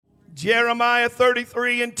Jeremiah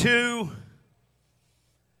 33:2.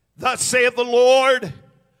 Thus saith the Lord,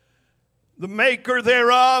 the maker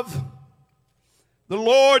thereof, the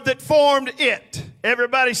Lord that formed it.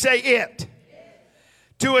 Everybody say it.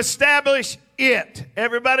 To establish it.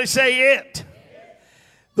 Everybody say it.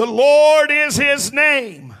 The Lord is his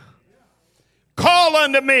name. Call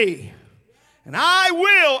unto me, and I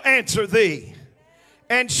will answer thee,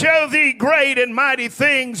 and show thee great and mighty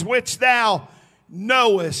things which thou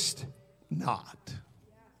knowest not.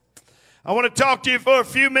 I want to talk to you for a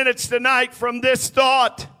few minutes tonight from this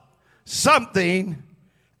thought: something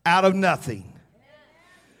out of nothing.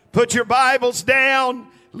 Put your Bibles down,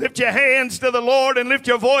 lift your hands to the Lord, and lift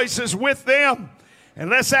your voices with them. And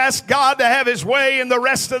let's ask God to have his way in the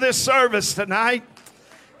rest of this service tonight.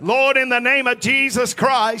 Lord, in the name of Jesus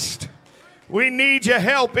Christ, we need your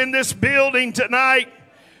help in this building tonight.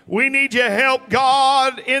 We need your help,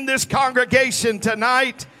 God, in this congregation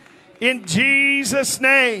tonight. In Jesus'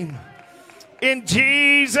 name. In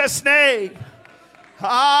Jesus' name.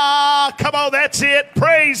 Ah, come on, that's it.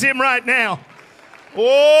 Praise him right now.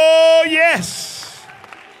 Oh, yes.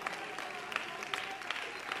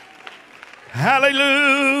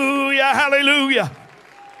 Hallelujah, hallelujah.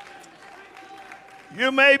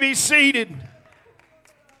 You may be seated.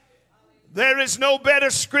 There is no better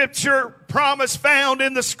scripture promise found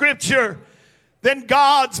in the scripture than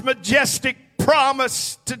God's majestic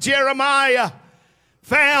promise to Jeremiah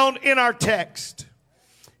found in our text.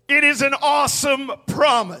 It is an awesome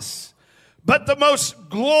promise, but the most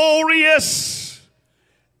glorious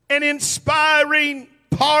and inspiring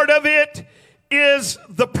part of it is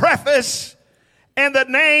the preface and the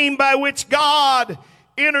name by which God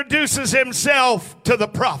introduces himself to the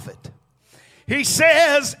prophet. He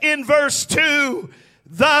says in verse 2,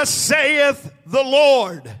 thus saith the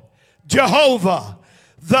Lord, Jehovah,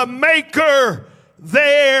 the maker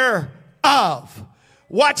thereof.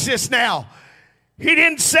 Watch this now. He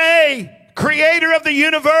didn't say creator of the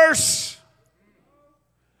universe,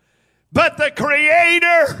 but the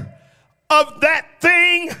creator of that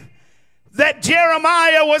thing that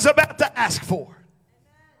Jeremiah was about to ask for.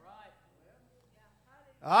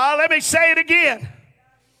 Let me say it again.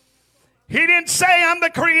 He didn't say I'm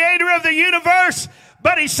the creator of the universe,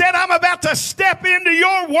 but he said I'm about to step into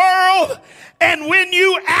your world, and when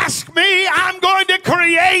you ask me, I'm going to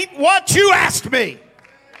create what you ask me.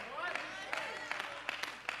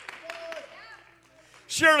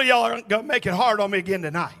 Surely y'all aren't going to make it hard on me again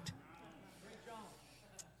tonight.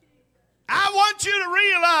 I want you to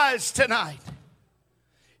realize tonight,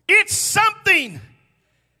 it's something,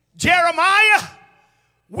 Jeremiah,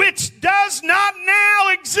 which does not now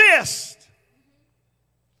exist,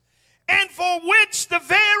 and for which the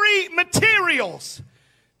very materials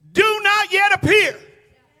do not yet appear.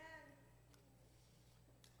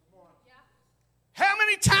 How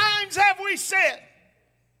many times have we said,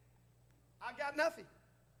 I got nothing.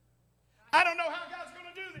 I don't know how God's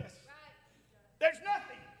going to do this. There's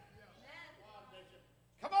nothing.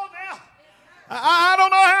 Come on now. I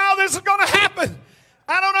don't know how this is going to happen.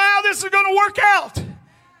 I don't know how this is going to work out.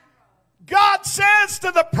 God says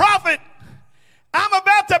to the prophet, I'm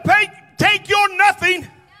about to take your nothing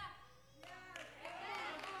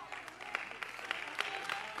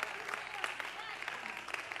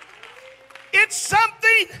it's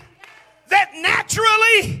something that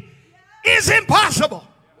naturally is impossible.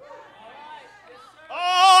 Oh,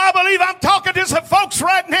 I believe I'm talking to some folks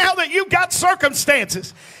right now that you've got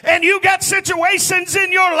circumstances and you've got situations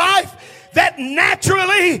in your life that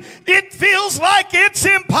naturally it feels like it's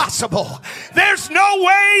impossible. There's no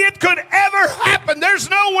way it could ever happen. There's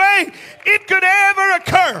no way it could ever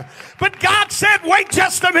occur. But God said, wait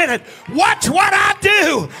just a minute. Watch what I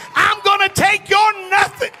do. I'm going to take your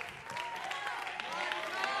nothing.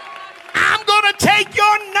 I'm going to take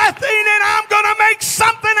your nothing and I'm going to make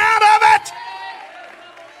something out of it.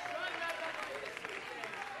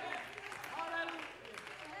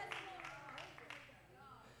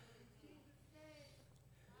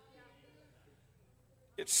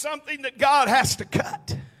 It's something that God has to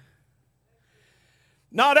cut.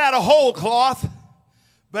 Not out of whole cloth,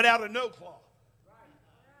 but out of no cloth.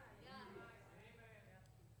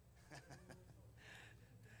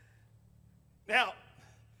 Now,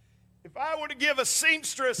 if I were to give a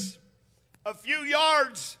seamstress a few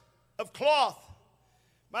yards of cloth,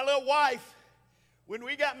 my little wife, when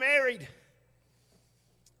we got married,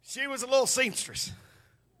 she was a little seamstress.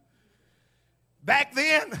 Back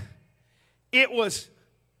then, it was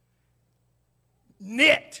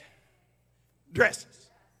knit dresses.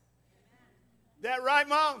 That right,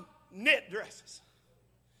 Mom? Knit dresses.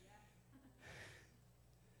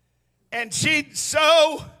 And she'd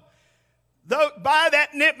sew buy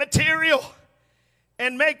that knit material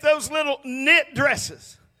and make those little knit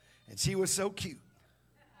dresses. And she was so cute.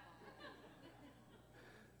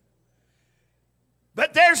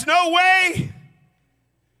 But there's no way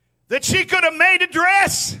that she could have made a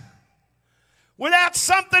dress without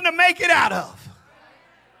something to make it out of.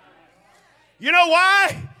 You know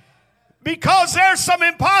why? Because there's some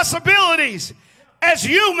impossibilities as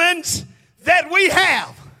humans that we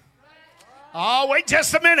have. Oh, wait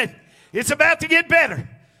just a minute. It's about to get better.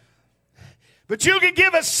 But you could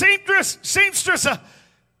give a seamstress a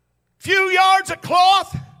few yards of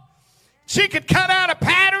cloth. She could cut out a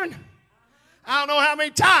pattern. I don't know how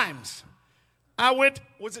many times I went,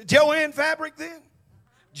 was it Joann Fabric then?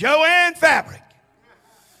 Joann Fabric.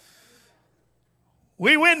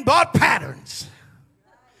 We went and bought patterns.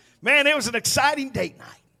 Man, it was an exciting date night.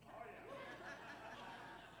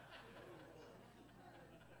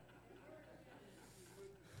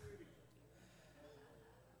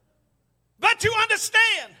 But you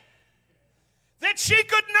understand that she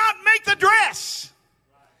could not make the dress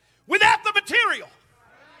without the material,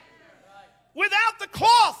 without the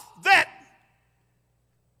cloth that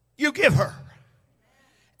you give her.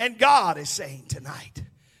 And God is saying tonight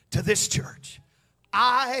to this church,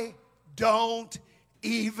 I don't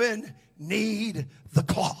even need the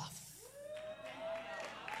cloth.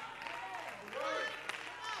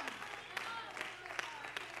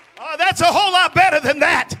 Oh, that's a whole lot better than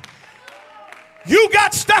that. You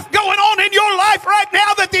got stuff going on in your life right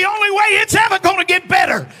now that the only way it's ever going to get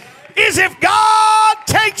better is if God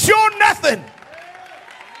takes your nothing.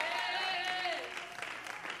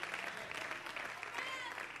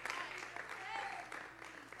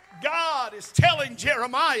 God is telling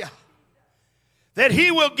Jeremiah that he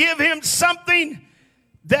will give him something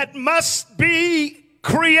that must be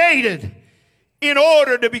created in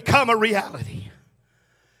order to become a reality.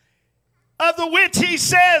 Of the which he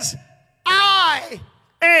says, I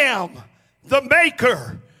am the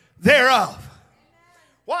maker thereof.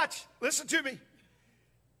 Watch, listen to me.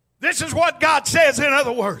 This is what God says in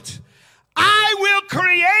other words. I will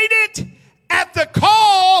create it at the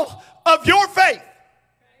call of your faith.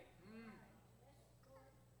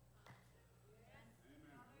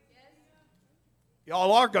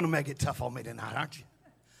 Y'all are going to make it tough on me tonight, aren't you?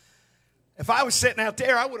 If I was sitting out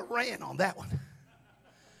there, I would have ran on that one.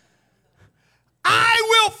 I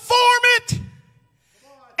will form it,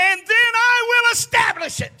 and then I will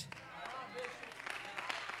establish it.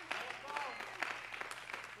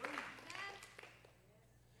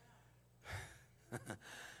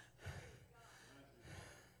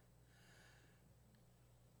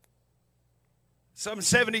 Some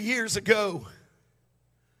 70 years ago,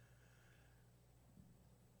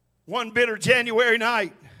 one bitter January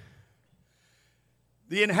night,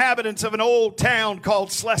 the inhabitants of an old town called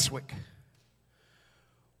Sleswick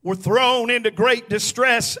were thrown into great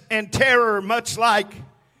distress and terror, much like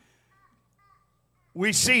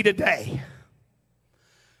we see today.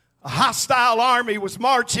 A hostile army was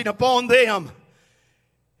marching upon them,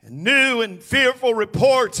 and new and fearful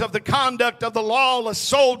reports of the conduct of the lawless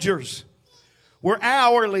soldiers were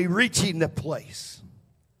hourly reaching the place.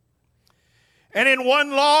 And in one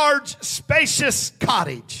large, spacious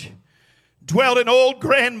cottage dwelt an old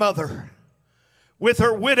grandmother with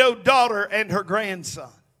her widowed daughter and her grandson.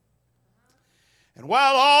 And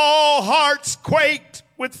while all hearts quaked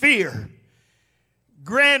with fear,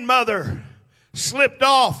 grandmother slipped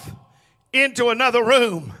off into another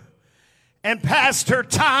room and passed her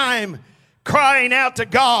time crying out to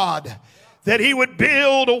God that he would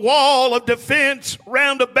build a wall of defense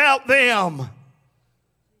round about them.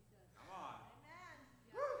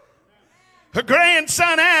 Her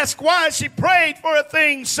grandson asked why she prayed for a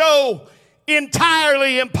thing so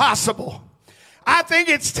entirely impossible. I think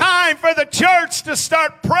it's time for the church to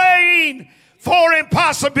start praying for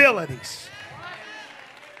impossibilities.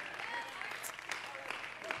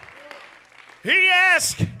 He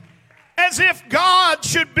asked as if God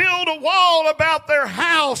should build a wall about their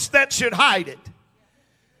house that should hide it.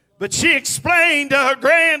 But she explained to her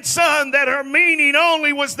grandson that her meaning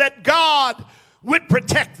only was that God would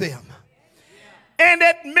protect them. And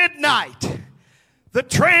at midnight, the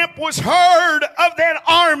tramp was heard of that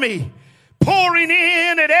army pouring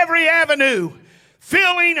in at every avenue,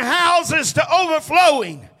 filling houses to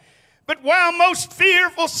overflowing. But while most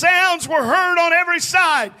fearful sounds were heard on every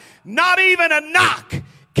side, not even a knock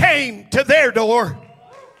came to their door.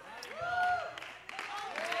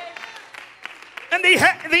 And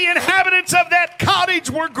the inhabitants of that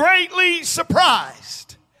cottage were greatly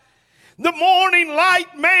surprised. The morning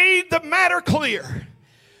light made the matter clear.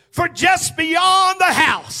 For just beyond the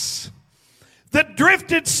house, The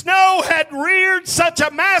drifted snow had reared such a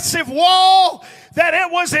massive wall that it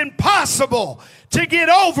was impossible to get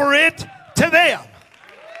over it to them.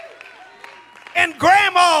 And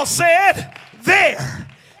Grandma said, "There,"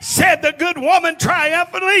 said the good woman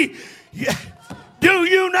triumphantly, "do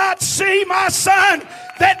you not see, my son,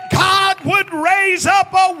 that God would raise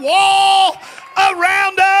up a wall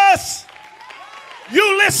around us?"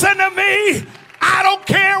 You listen to me. I don't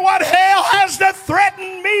care what hell has to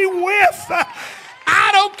threaten me with. I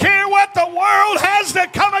don't care what the world has to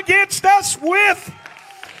come against us with.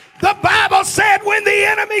 The Bible said when the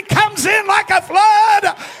enemy comes in like a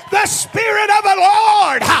flood, the Spirit of the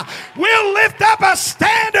Lord will lift up a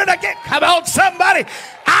standard again. Come on, somebody.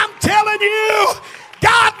 I'm telling you,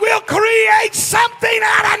 God will create something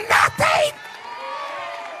out of nothing.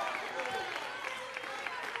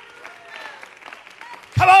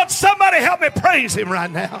 Come on, somebody help me praise him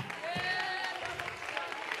right now.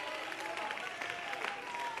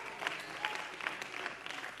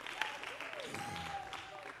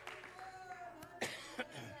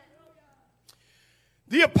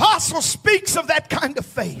 The apostle speaks of that kind of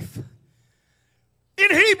faith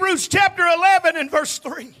in Hebrews chapter 11 and verse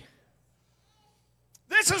 3.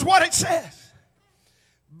 This is what it says.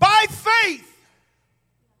 By faith,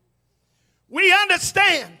 we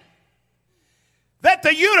understand that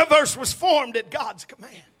the universe was formed at God's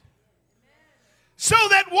command, so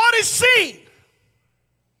that what is seen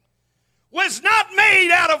was not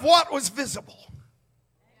made out of what was visible.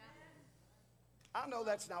 I know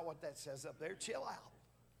that's not what that says up there. Chill out.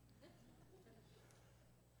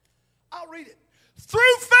 I'll read it.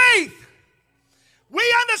 Through faith,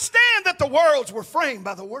 we understand that the worlds were framed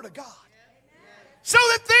by the word of God, so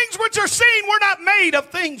that things which are seen were not made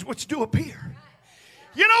of things which do appear.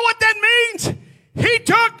 You know what that means? He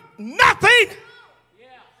took nothing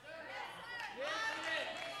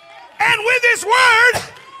and with his word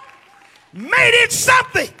made it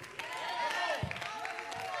something.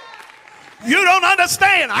 You don't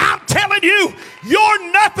understand. I'm telling you,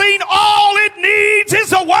 you're nothing. All it needs is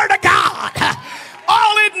the word of God.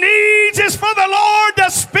 All it needs is for the Lord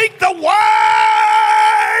to speak the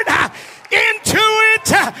word into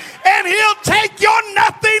it, and he'll take your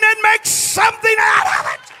nothing and make something out of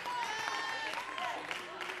it.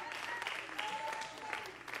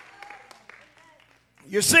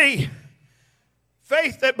 You see,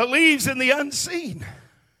 faith that believes in the unseen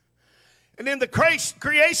and in the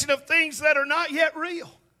creation of things that are not yet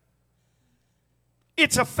real.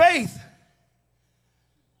 It's a faith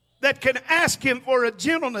that can ask him for a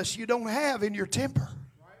gentleness you don't have in your temper.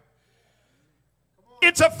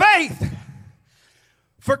 It's a faith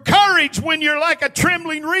for courage when you're like a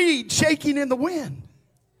trembling reed shaking in the wind.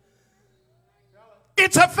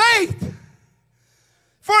 It's a faith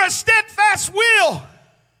for a steadfast will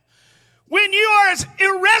when you are as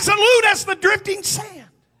irresolute as the drifting sand.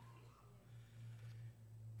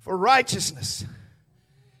 For righteousness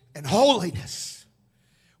and holiness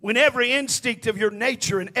when every instinct of your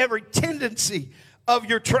nature and every tendency of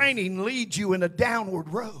your training leads you in a downward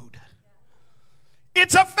road.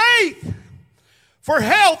 It's a faith for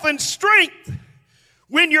health and strength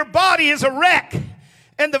when your body is a wreck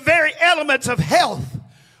and the very elements of health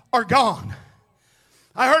are gone.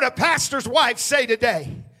 I heard a pastor's wife say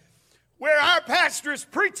today, where our pastor is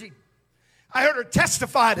preaching, I heard her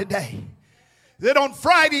testify today that on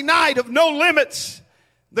Friday night of No Limits,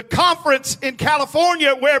 the conference in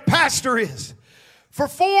California where pastor is, for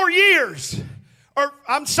 4 years,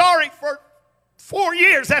 for 4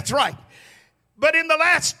 years, that's right. But in the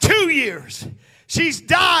last 2 years, she's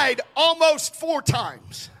died almost 4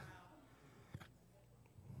 times.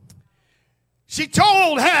 She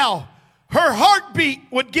told how her heartbeat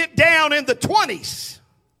would get down in the 20s.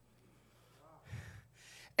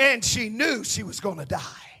 And she knew she was going to die.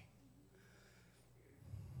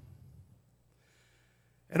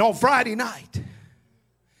 And on Friday night,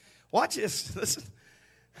 watch this, listen.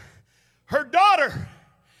 Her daughter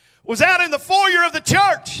was out in the foyer of the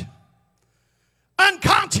church,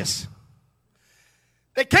 unconscious.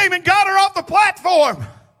 They came and got her off the platform.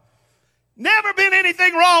 Never been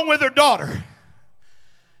anything wrong with her daughter.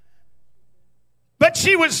 But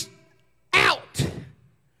she was out.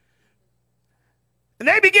 And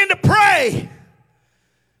they began to pray.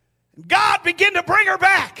 God began to bring her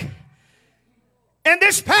back. And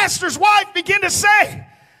this pastor's wife began to say,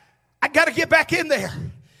 I got to get back in there.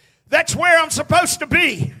 That's where I'm supposed to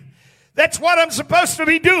be. That's what I'm supposed to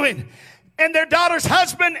be doing. And their daughter's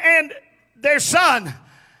husband and their son,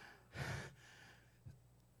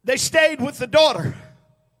 they stayed with the daughter.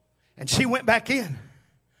 And she went back in.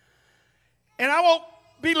 And I won't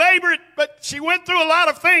belabor it, but she went through a lot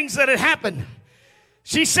of things that had happened.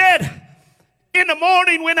 She said, in the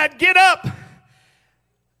morning when I'd get up,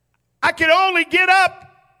 I could only get up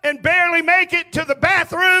and barely make it to the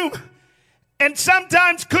bathroom, and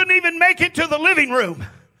sometimes couldn't even make it to the living room.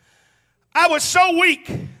 I was so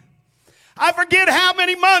weak. I forget how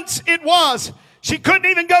many months it was. She couldn't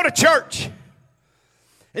even go to church.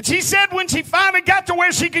 And she said when she finally got to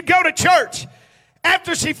where she could go to church,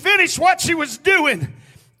 after she finished what she was doing,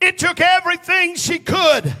 it took everything she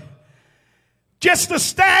could just to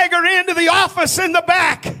stagger into the office in the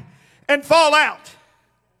back and fall out.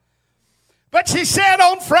 But she said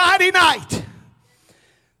on Friday night,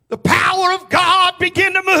 the power of God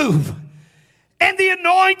began to move and the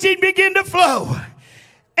anointing began to flow.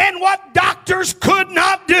 And what doctors could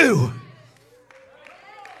not do,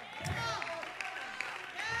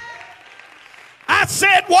 I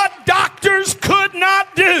said what doctors could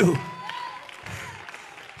not do.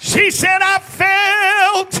 She said, I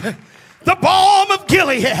felt the balm of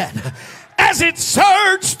Gilead as it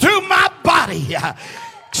surged through my body.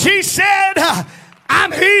 She said,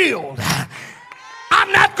 I'm healed.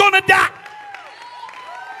 I'm not going to die.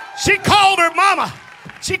 She called her mama.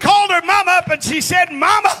 She called her mama up and she said,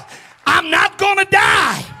 Mama, I'm not going to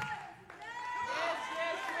die.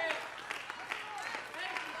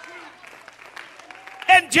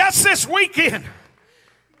 And just this weekend,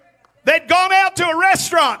 they'd gone out to a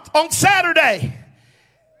restaurant on Saturday.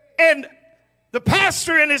 And the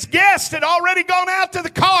pastor and his guest had already gone out to the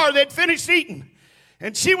car. They'd finished eating.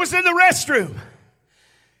 And she was in the restroom.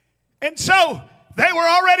 And so they were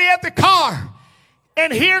already at the car.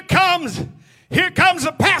 And here comes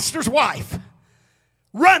the pastor's wife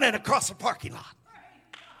running across the parking lot.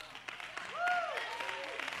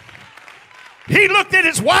 He looked at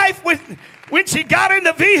his wife when she got in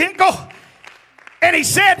the vehicle, and he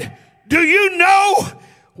said, do you know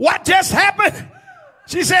what just happened?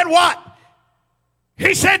 She said, what?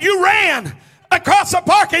 He said, you ran across the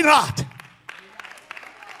parking lot.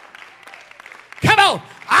 Come on.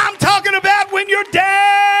 I'm talking about when you're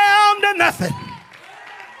down to nothing.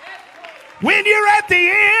 When you're at the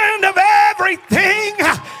end of everything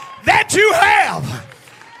that you have.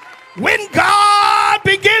 When God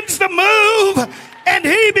begins to move and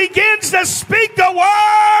He begins to speak the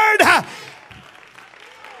word,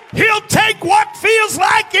 He'll take what feels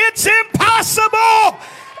like it's impossible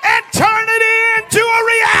and turn it into a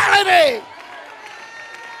reality.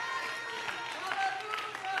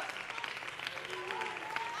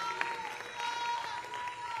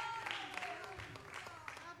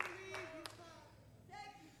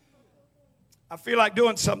 I feel like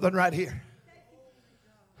doing something right here.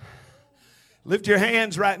 Lift your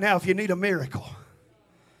hands right now if you need a miracle.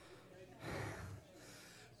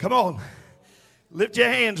 Come on. Lift your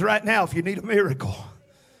hands right now if you need a miracle.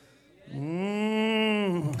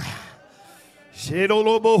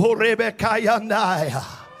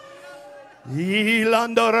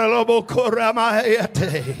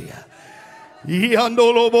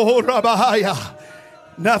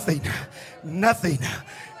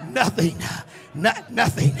 Nothing.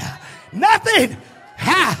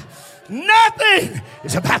 Nothing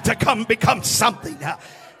is about to become something.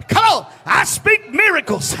 Come on, I speak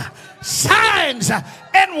miracles, signs,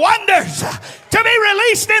 and wonders to be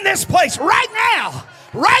released in this place right now.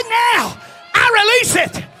 Right now, I release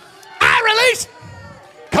it. I release.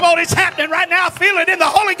 Come on, it's happening right now. I feel it in the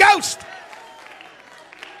Holy Ghost.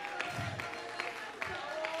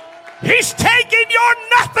 He's taking your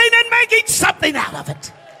nothing and making something out of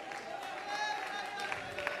it.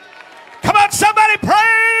 Come on, somebody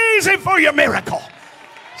praise Him for your miracle.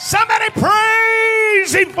 Somebody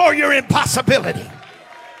praise Him for your impossibility.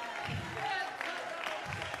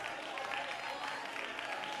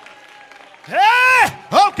 Hey!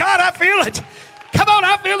 Oh God, I feel it. Come on,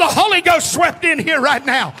 I feel the Holy Ghost swept in here right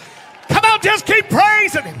now. Come on, just keep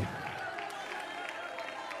praising Him.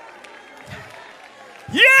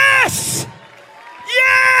 Yes!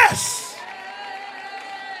 Yes!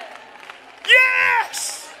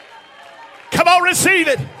 Yes! Come on, receive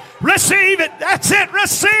it. Receive it. That's it.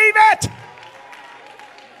 Receive it.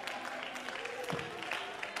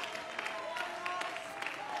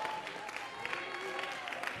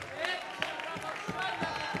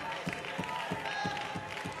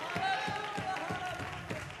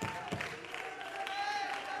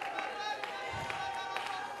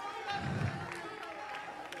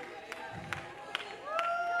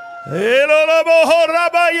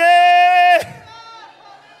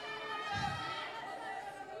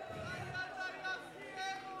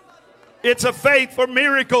 It's a faith for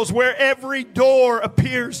miracles where every door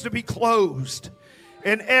appears to be closed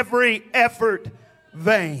and every effort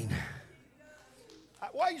vain.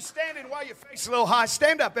 Why While you're standing, while your face is a little high,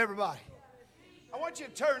 stand up, everybody. I want you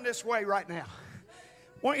to turn this way right now.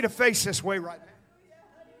 I want you to face this way right now.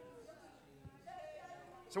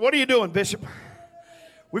 So what are you doing, Bishop?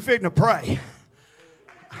 We're fixing to pray.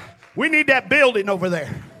 We need that building over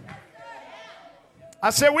there.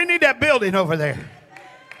 I said we need that building over there.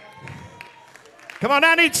 Come on,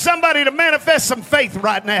 I need somebody to manifest some faith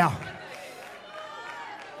right now.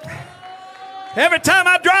 Every time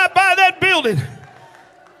I drive by that building,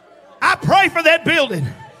 I pray for that building.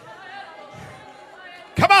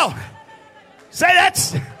 Come on. Say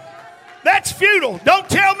that's futile. Don't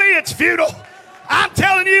tell me it's futile. I'm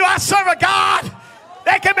telling you, I serve a God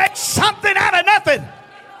that can make something out of nothing.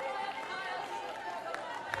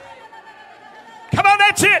 Come on,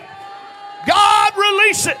 that's it. God,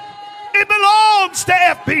 release it. It belongs to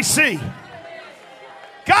FBC.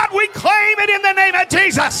 God, we claim it in the name of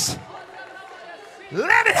Jesus.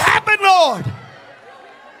 Let it happen, Lord.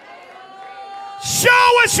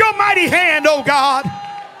 Show us your mighty hand, oh God.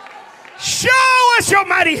 Show us your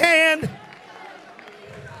mighty hand.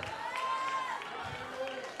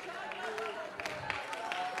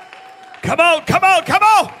 Come on, come on, come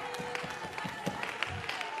on.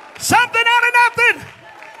 Something out of nothing.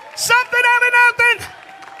 Something out of nothing.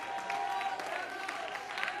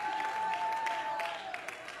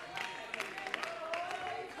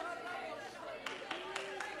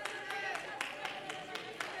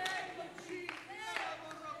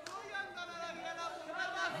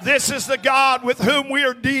 This is the God with whom we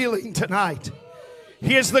are dealing tonight.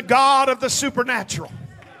 He is the God of the supernatural.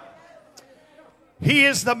 He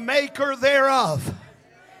is the maker thereof.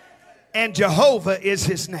 And Jehovah is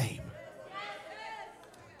his name.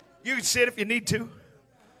 You can sit if you need to.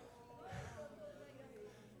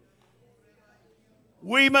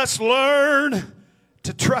 We must learn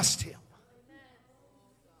to trust him.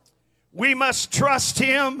 We must trust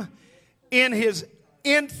him in his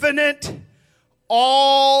infinite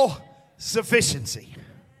all sufficiency.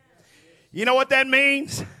 You know what that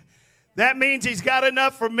means? That means he's got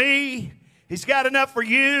enough for me. He's got enough for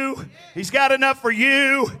you. He's got enough for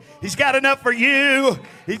you. He's got enough for you.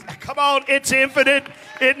 Come on, it's infinite.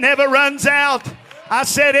 It never runs out. I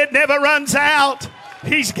said it never runs out.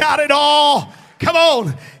 He's got it all. Come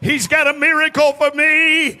on. He's got a miracle for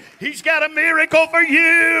me. He's got a miracle for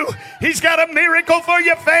you. He's got a miracle for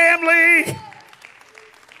your family.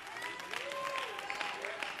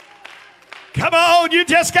 Come on, you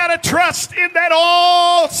just got to trust in that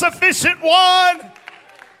all-sufficient one.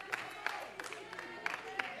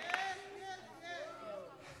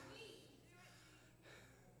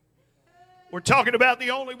 We're talking about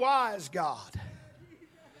the only wise God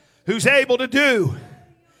who's able to do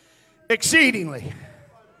exceedingly,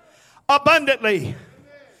 abundantly,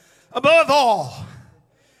 above all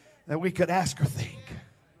that we could ask or think.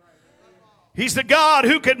 He's the God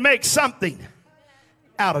who could make something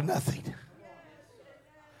out of nothing.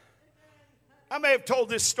 I may have told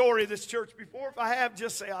this story of this church before. If I have,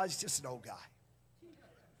 just say, oh, he's just an old guy.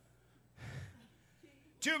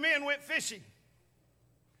 Two men went fishing.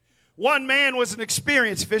 One man was an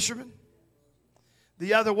experienced fisherman.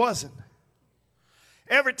 The other wasn't.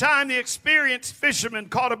 Every time the experienced fisherman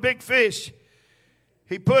caught a big fish,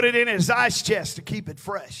 he put it in his ice chest to keep it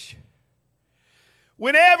fresh.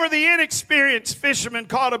 Whenever the inexperienced fisherman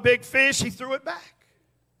caught a big fish, he threw it back.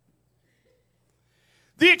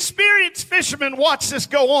 The experienced fisherman watched this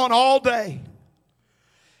go on all day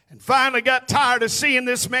and finally got tired of seeing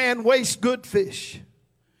this man waste good fish.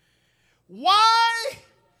 Why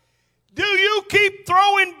do you keep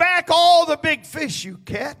throwing back all the big fish you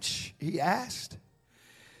catch? He asked.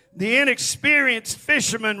 The inexperienced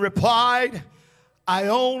fisherman replied, I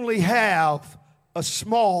only have a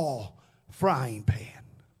small frying pan.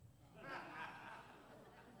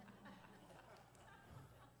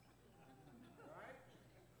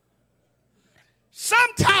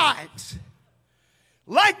 Sometimes,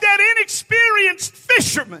 like that inexperienced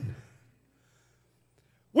fisherman,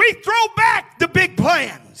 we throw back the big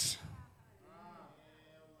plans.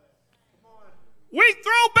 We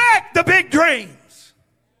throw back the big dreams.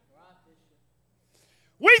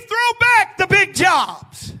 We throw back the big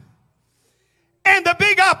jobs and the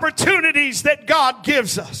big opportunities that God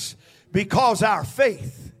gives us because our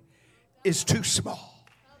faith is too small.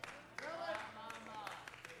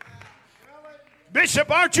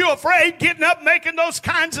 Bishop, aren't you afraid getting up making those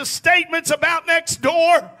kinds of statements about next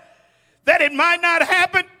door that it might not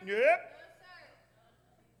happen? Yep.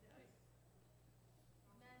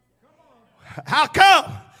 How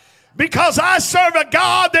come? Because I serve a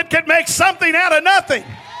God that can make something out of nothing.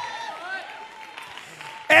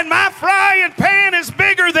 And my frying pan is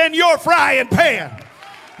bigger than your frying pan.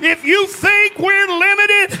 If you think we're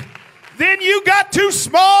limited, then you got too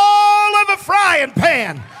small of a frying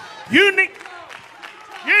pan. You need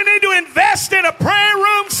to invest in a prayer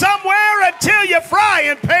room somewhere until your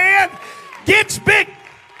frying pan gets big.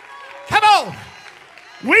 Come on.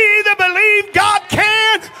 We either believe God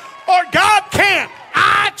can or God can't.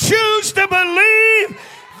 I choose to believe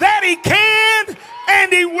that He can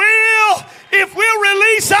and He will. If we'll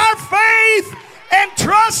release our faith and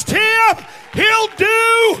trust Him, He'll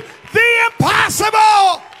do the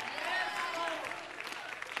impossible.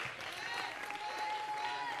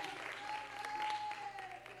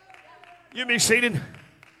 You be seated.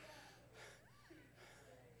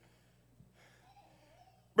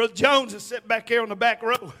 Brother Jones is sitting back here on the back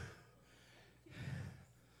row.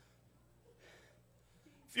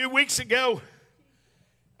 A few weeks ago,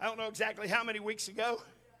 I don't know exactly how many weeks ago,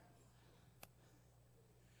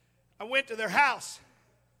 I went to their house.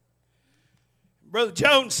 Brother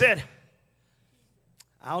Jones said,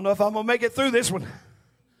 I don't know if I'm going to make it through this one.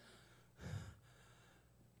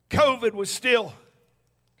 COVID was still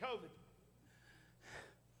COVID.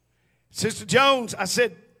 Sister Jones, I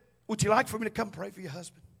said, would you like for me to come pray for your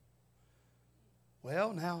husband?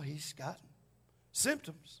 Well, now he's got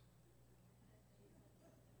symptoms.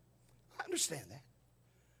 I understand that.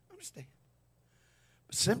 I understand.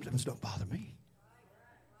 But symptoms don't bother me.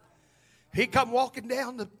 He come walking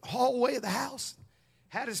down the hallway of the house,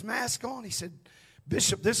 had his mask on. He said,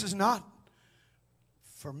 Bishop, this is not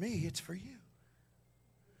for me, it's for you.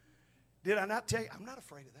 Did I not tell you? I'm not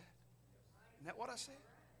afraid of that. Isn't that what I said?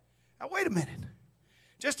 Now, wait a minute.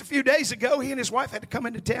 Just a few days ago, he and his wife had to come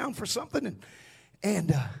into town for something,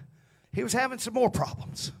 and he was having some more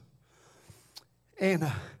problems. And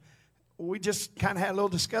we just kind of had a little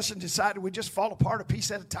discussion, decided we'd just fall apart a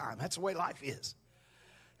piece at a time. That's the way life is.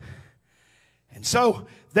 And so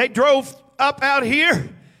they drove up out here,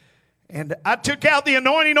 and I took out the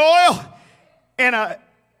anointing oil, and I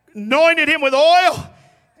anointed him with oil,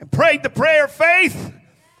 and prayed the prayer of faith.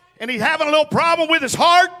 And he's having a little problem with his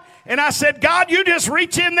heart. And I said, God, you just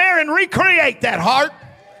reach in there and recreate that heart.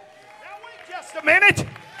 Now wait just a minute.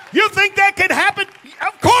 You think that can happen?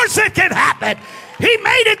 Of course it can happen. He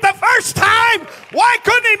made it the first time. Why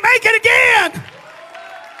couldn't he make it again?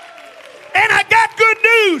 And I got good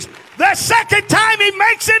news. The second time he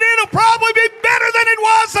makes it, it'll probably be better than it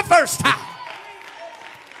was the first time.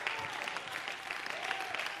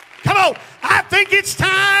 Come on. I think it's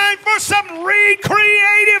time for some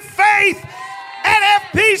recreative faith at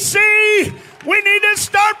FPC. We need to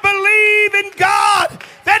start believing God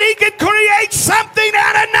that He can create something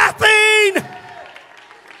out of nothing.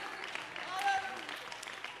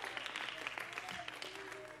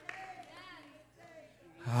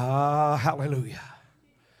 Ah, hallelujah.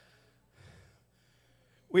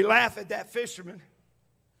 We laugh at that fisherman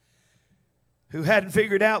who hadn't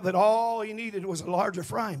figured out that all he needed was a larger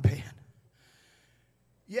frying pan.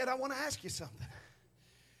 Yet I want to ask you something.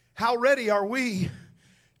 How ready are we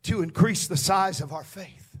to increase the size of our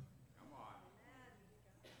faith?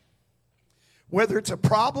 Whether it's a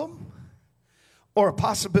problem or a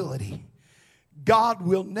possibility, God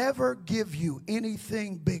will never give you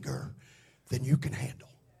anything bigger than you can handle.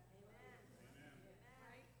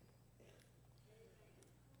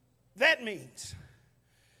 That means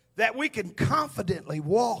that we can confidently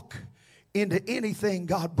walk into anything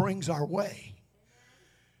God brings our way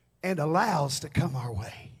and allows to come our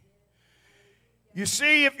way. You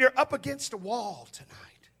see, if you're up against a wall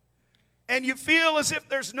tonight and you feel as if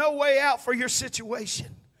there's no way out for your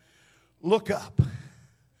situation, look up.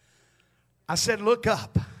 I said look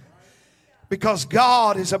up, because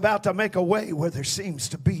God is about to make a way where there seems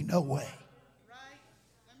to be no way.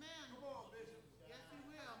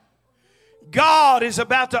 God is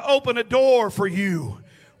about to open a door for you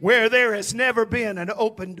where there has never been an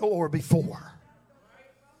open door before.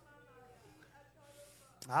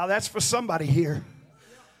 Now that's for somebody here.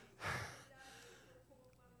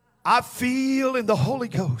 I feel in the Holy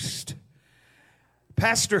Ghost.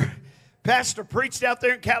 Pastor preached out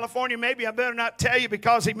there in California. Maybe I better not tell you,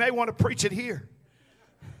 because he may want to preach it here.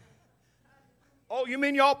 Oh, you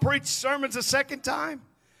mean y'all preach sermons a second time?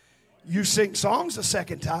 You sing songs a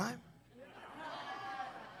second time.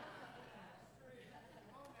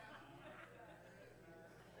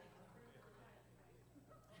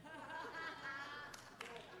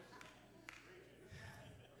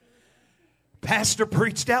 Pastor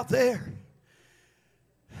preached out there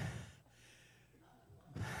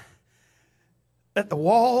that the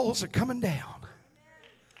walls are coming down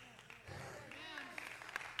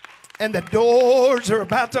and the doors are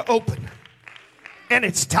about to open, and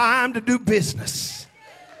it's time to do business.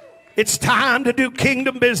 It's time to do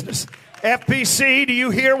kingdom business. FPC, do you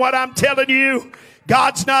hear what I'm telling you?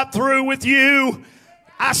 God's not through with you.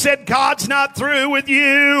 I said God's not through with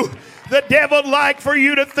you. The devil'd like for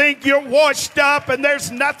you to think you're washed up and there's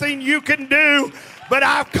nothing you can do. But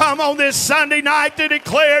I've come on this Sunday night to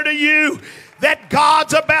declare to you that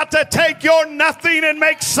God's about to take your nothing and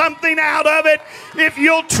make something out of it. If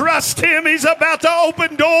you'll trust Him, He's about to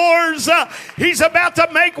open doors. He's about to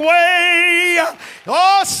make way.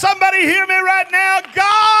 Oh, somebody hear me right now.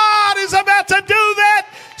 God is about to do that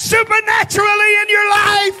supernaturally in your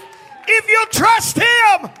life if you'll trust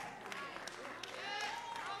Him.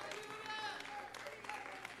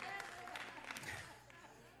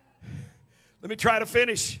 Let me try to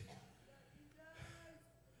finish.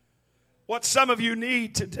 What some of you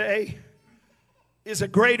need today is a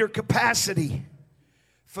greater capacity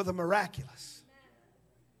for the miraculous.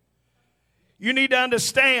 You need to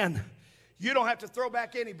understand you don't have to throw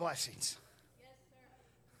back any blessings.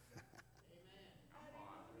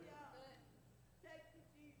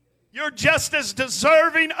 You're just as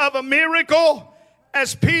deserving of a miracle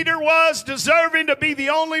as Peter was deserving to be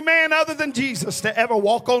the only man other than Jesus to ever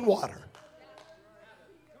walk on water.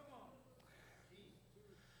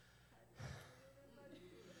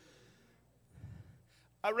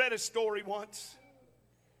 I read a story once.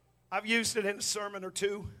 I've used it in a sermon or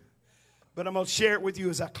two, but I'm going to share it with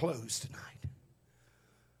you as I close tonight.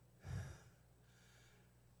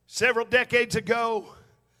 Several decades ago,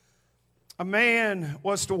 a man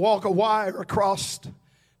was to walk a wire across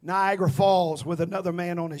Niagara Falls with another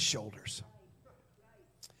man on his shoulders.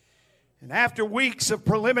 And after weeks of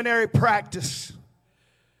preliminary practice,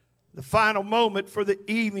 the final moment for the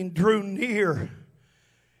evening drew near,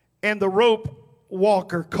 and the rope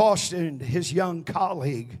walker cautioned his young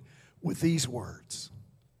colleague with these words: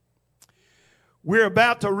 "We're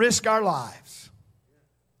about to risk our lives.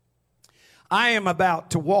 I am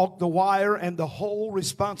about to walk the wire, and the whole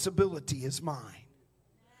responsibility is mine.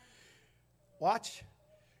 Watch.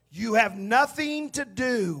 You have nothing to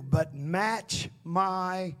do but match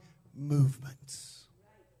my movements."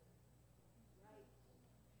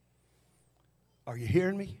 Are you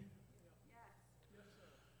hearing me?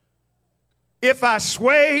 If I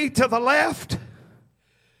sway to the left,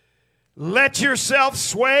 let yourself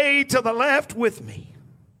sway to the left with me.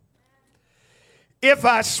 If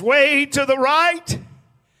I sway to the right,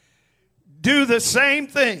 do the same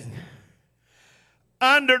thing.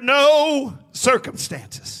 Under no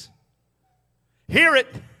circumstances. Hear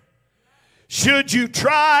it. Should you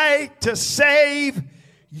try to save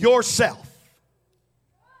yourself.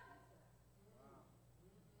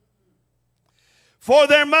 For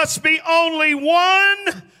there must be only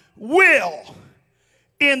one will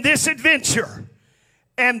in this adventure,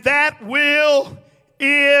 and that will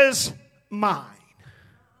is mine.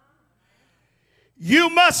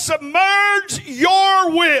 You must submerge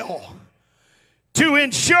your will to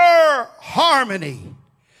ensure harmony.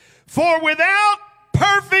 For without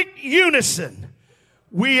perfect unison,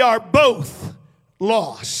 we are both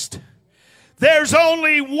lost. There's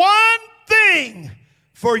only one thing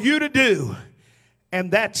for you to do, and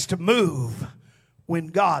that's to move when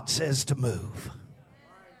God says to move.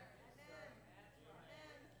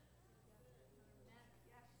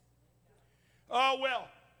 Oh, well,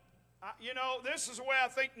 this is the way I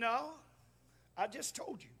think. No, I just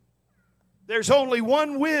told you. There's only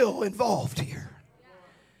one will involved here.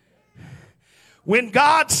 When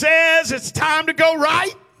God says it's time to go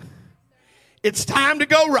right, it's time to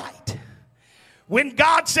go right. When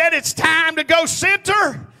God said it's time to go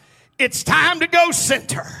center, it's time to go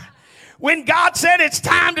center. When God said it's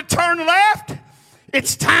time to turn left,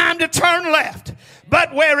 it's time to turn left.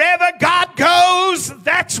 But wherever God goes,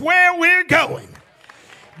 that's where we're going.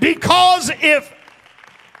 Because if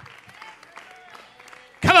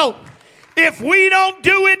we don't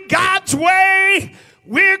do it God's way,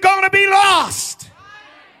 we're going to be lost.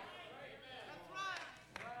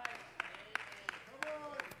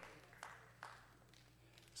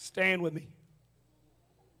 Stand with me.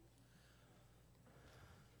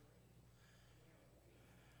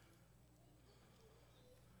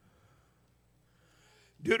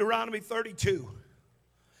 Deuteronomy 32,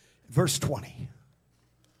 verse 20.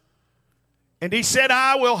 And he said,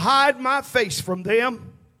 I will hide my face from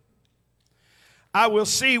them. I will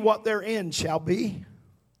see what their end shall be.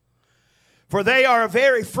 For they are a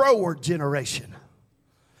very froward generation,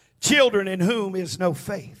 children in whom is no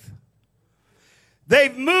faith.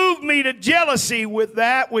 They've moved me to jealousy with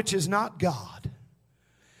that which is not God.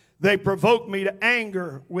 They provoke me to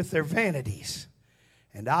anger with their vanities.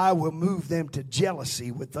 And I will move them to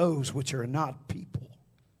jealousy with those which are not people,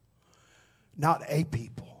 not a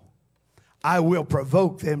people. I will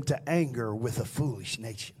provoke them to anger with a foolish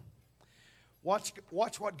nation. Watch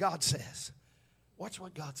what God says. Watch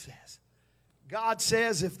what God says. God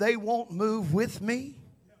says if they won't move with me,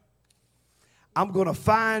 I'm going to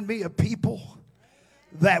find me a people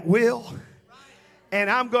that will. And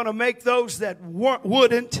I'm going to make those that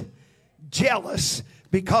wouldn't jealous,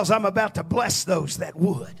 because I'm about to bless those that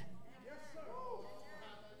would.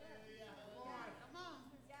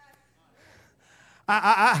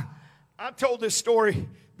 I told this story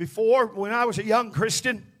before. When I was a young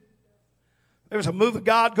Christian, there was a move of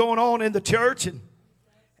God going on in the church,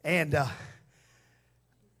 and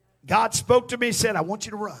God spoke to me and said, I want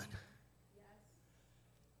you to run.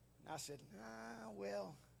 And I said,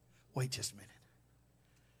 well, wait just a minute.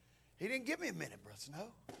 He didn't give me a minute, Brother Snow.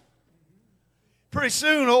 Pretty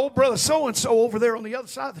soon, old brother so-and-so over there on the other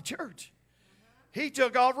side of the church, he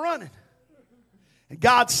took off running. And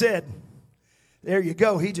God said, there you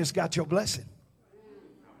go. He just got your blessing.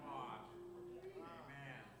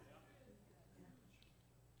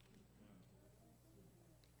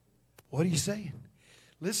 What are you saying?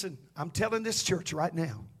 Listen, I'm telling this church right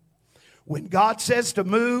now. When God says to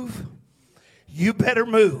move, you better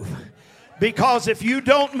move. Because if you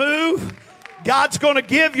don't move, God's going to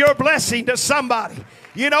give your blessing to somebody.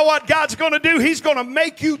 You know what God's going to do? He's going to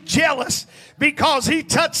make you jealous because he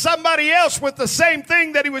touched somebody else with the same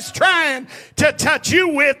thing that he was trying to touch you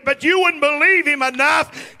with, but you wouldn't believe him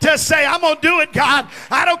enough to say, I'm going to do it, God.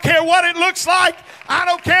 I don't care what it looks like. I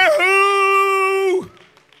don't care who.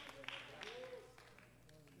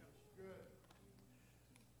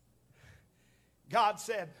 God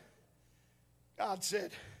said,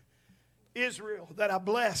 Israel that I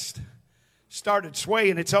blessed started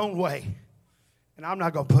swaying its own way, and I'm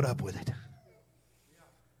not going to put up with it.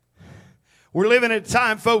 We're living at a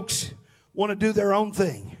time folks want to do their own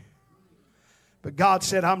thing. But God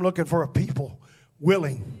said, I'm looking for a people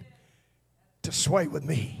willing to sway with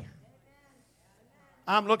me.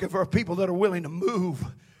 I'm looking for a people that are willing to move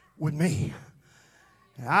with me.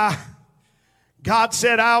 God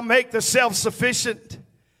said, I'll make the self-sufficient,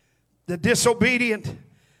 the disobedient,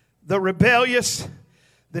 the rebellious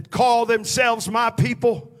that call themselves my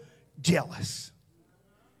people jealous.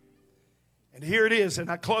 And here it is, and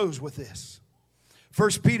I close with this. 1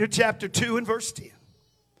 Peter chapter 2 and verse 10.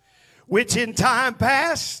 Which in time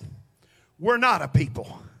past were not a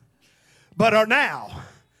people, but are now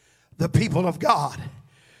the people of God,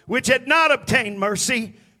 which had not obtained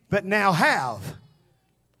mercy, but now have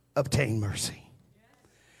obtained mercy.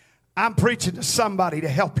 I'm preaching to somebody to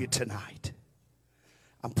help you tonight.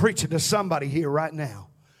 I'm preaching to somebody here right now.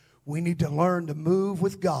 We need to learn to move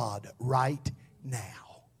with God right now.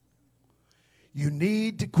 You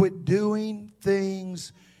need to quit doing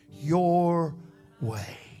things your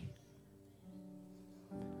way.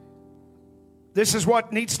 This is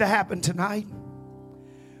what needs to happen tonight.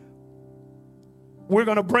 We're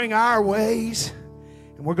going to bring our ways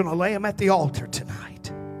and we're going to lay them at the altar tonight.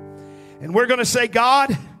 And we're going to say,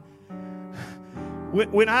 God,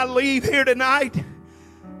 when I leave here tonight,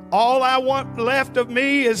 all I want left of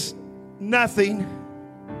me is nothing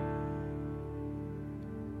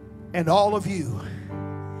and all of you.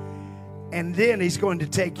 And then he's going to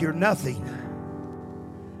take your nothing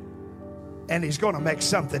and he's going to make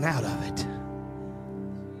something out of it.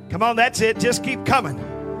 Come on, that's it. Just keep coming.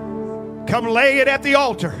 Come lay it at the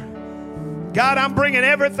altar. God, I'm bringing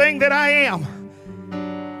everything that I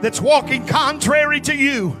am that's walking contrary to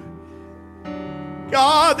you.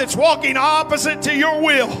 God, that's walking opposite to your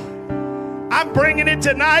will. I'm bringing it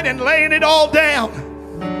tonight and laying it all down.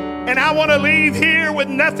 And I want to leave here with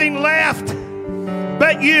nothing left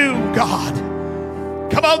but you, God.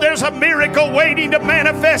 Come on, there's a miracle waiting to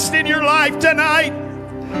manifest in your life tonight.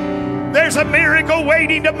 There's a miracle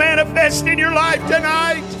waiting to manifest in your life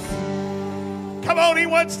tonight. Come on, he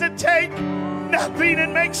wants to take nothing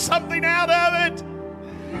and make something out of it.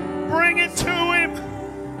 Bring it to him.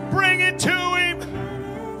 Bring it to him.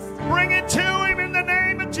 Bring it to him in the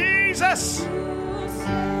name of Jesus.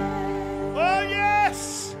 Oh,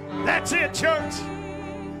 yes. That's it, church.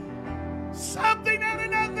 Something out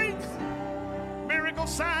of nothing. Miracle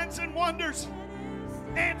signs and wonders.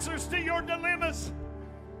 Answers to your dilemmas.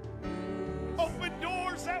 Open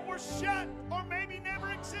doors that were shut or maybe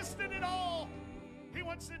never existed at all. He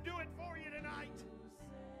wants to do it for you tonight.